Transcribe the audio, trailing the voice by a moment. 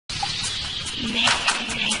Hello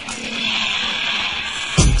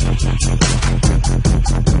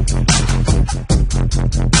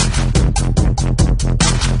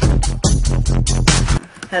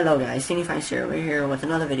guys, Kitpvp here. We're here with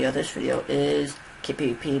another video. This video is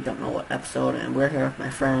Kitpvp, don't know what episode, and we're here with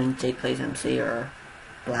my friend Jake Plays MC, or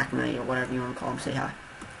Black Knight, or whatever you want to call him. Say hi.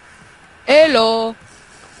 Hello.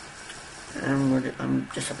 And I'm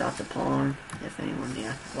just about to pawn, if anyone,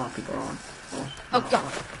 yeah, a lot of people are on. Well, Oh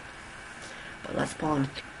god. but let's pawn.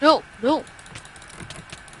 No, no.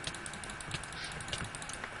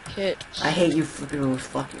 Hit. I hate you flipping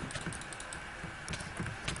fucking.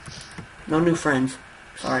 No new friends.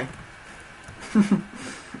 Sorry.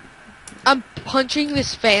 I'm punching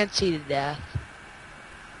this fancy to death.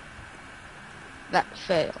 That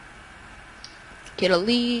failed. Get a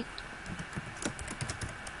lead.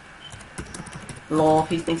 Lol,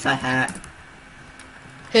 he thinks I hack.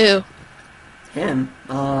 Who? Him.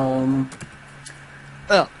 Oh.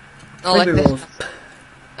 Oh, like Flippy this. rolls.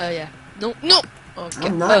 Oh yeah. No, no. Okay.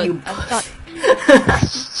 I'm not you. I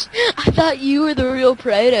thought you were the real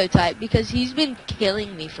prototype because he's been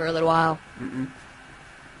killing me for a little while. I'm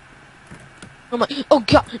like, oh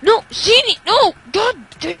god, no, Zini, no, god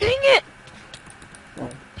dang it! Oh.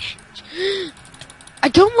 I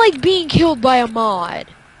don't like being killed by a mod.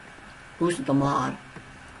 Who's the mod?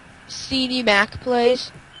 CD Mac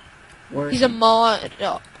plays. Where is He's a he? mod.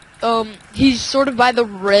 He's sort of by the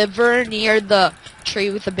river near the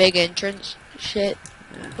tree with the big entrance shit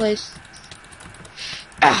place.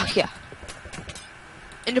 Ah, yeah.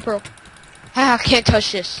 Ender pearl. Ah, I can't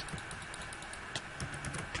touch this.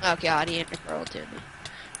 Oh god, he ender pearl to me.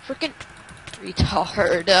 Freaking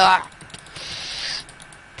retard.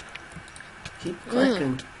 Keep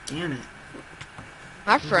clicking. Damn it.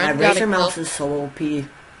 My friend My got razor a mouse is so OP.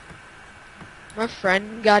 My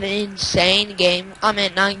friend got an insane game. I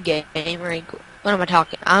mean, not game. What am I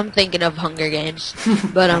talking? I'm thinking of Hunger Games.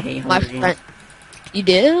 But I hate my Hunger friend. Games. You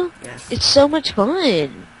do? Yes. It's so much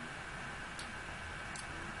fun.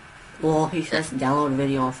 Well, he says download a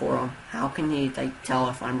video on forum. How can he tell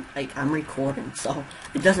if I'm recording? So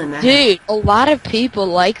it doesn't matter. Dude, a lot of people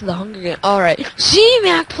like the Hunger Games. Alright. See,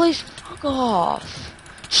 Mac plays fuck off.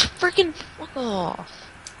 Just freaking fuck off.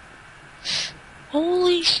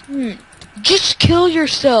 Holy shit. Just kill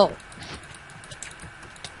yourself.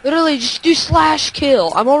 Literally, just do slash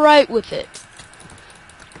kill. I'm alright with it.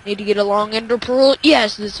 Need to get a long ender pearl?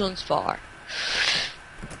 Yes, this one's far.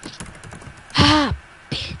 Ah,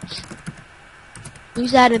 bitch.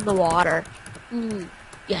 Who's that in the water? Ooh,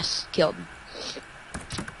 yes, killed him.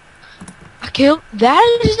 I killed.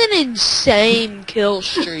 That is an insane kill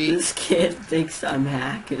streak. This kid thinks I'm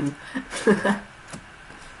hacking.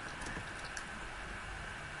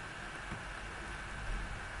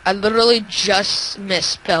 I literally just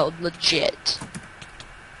misspelled legit.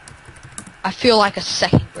 I feel like a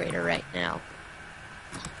second grader right now.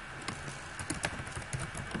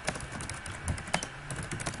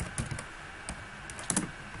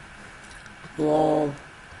 Lol.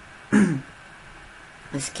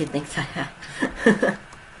 This kid thinks I hack.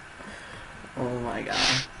 Oh my god.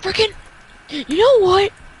 Freaking, you know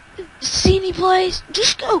what? Cine plays.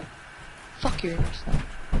 Just go. Fuck your stuff.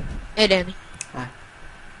 Hey, Danny. Hi.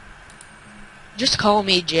 Just call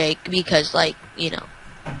me Jake because, like, you know.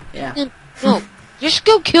 Yeah. No, just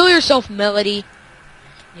go kill yourself, Melody.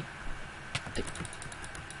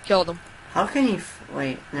 Killed him. How can he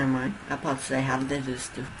wait, never mind. I was about to say, how did they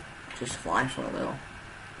just fly for a little?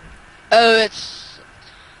 Oh, it's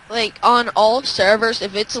like on all servers,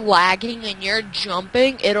 if it's lagging and you're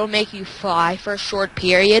jumping, it'll make you fly for a short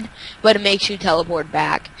period, but it makes you teleport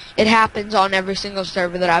back. It happens on every single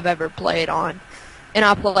server that I've ever played on. And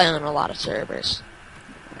I play on a lot of servers.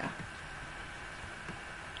 Yeah.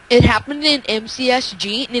 It happened in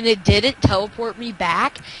MCSG, and it didn't teleport me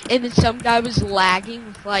back, and then some guy was lagging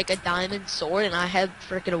with, like, a diamond sword, and I had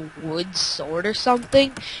frickin' a wood sword or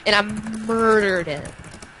something, and I murdered him.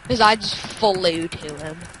 Because I just flew to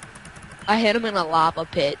him. I hit him in a lava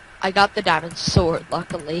pit. I got the diamond sword,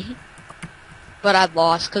 luckily. But I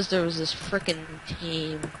lost because there was this frickin'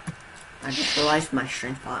 team. I just realized my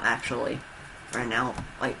strength bot actually right now.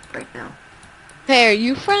 Hey, are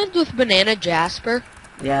you friends with Banana Jasper?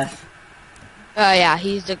 Yes. Oh yeah,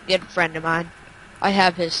 he's a good friend of mine. I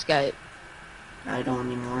have his Skype. I don't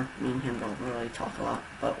anymore. Me and him don't really talk a lot,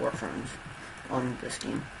 but we're friends on this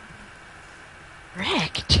game.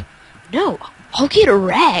 Wrecked? No, I'll get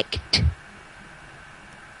wrecked.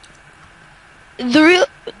 The real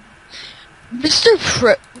Mr.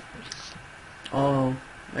 Pro. Oh,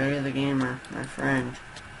 Larry the Gamer, my friend.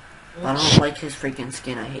 I don't like his freaking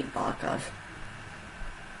skin. I hate Baka's.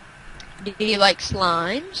 Do you like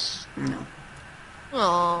slimes? No.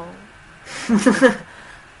 Oh.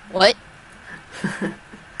 What?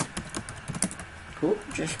 Who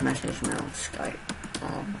just messaged me on Skype?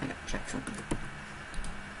 I gotta check something.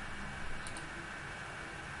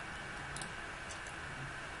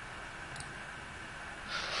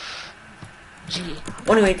 Gee.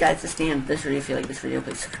 Well, anyway, guys, this is the end of this video. If you like this video,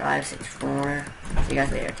 please subscribe, stay tuned for more. See you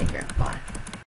guys later. Take care. Bye.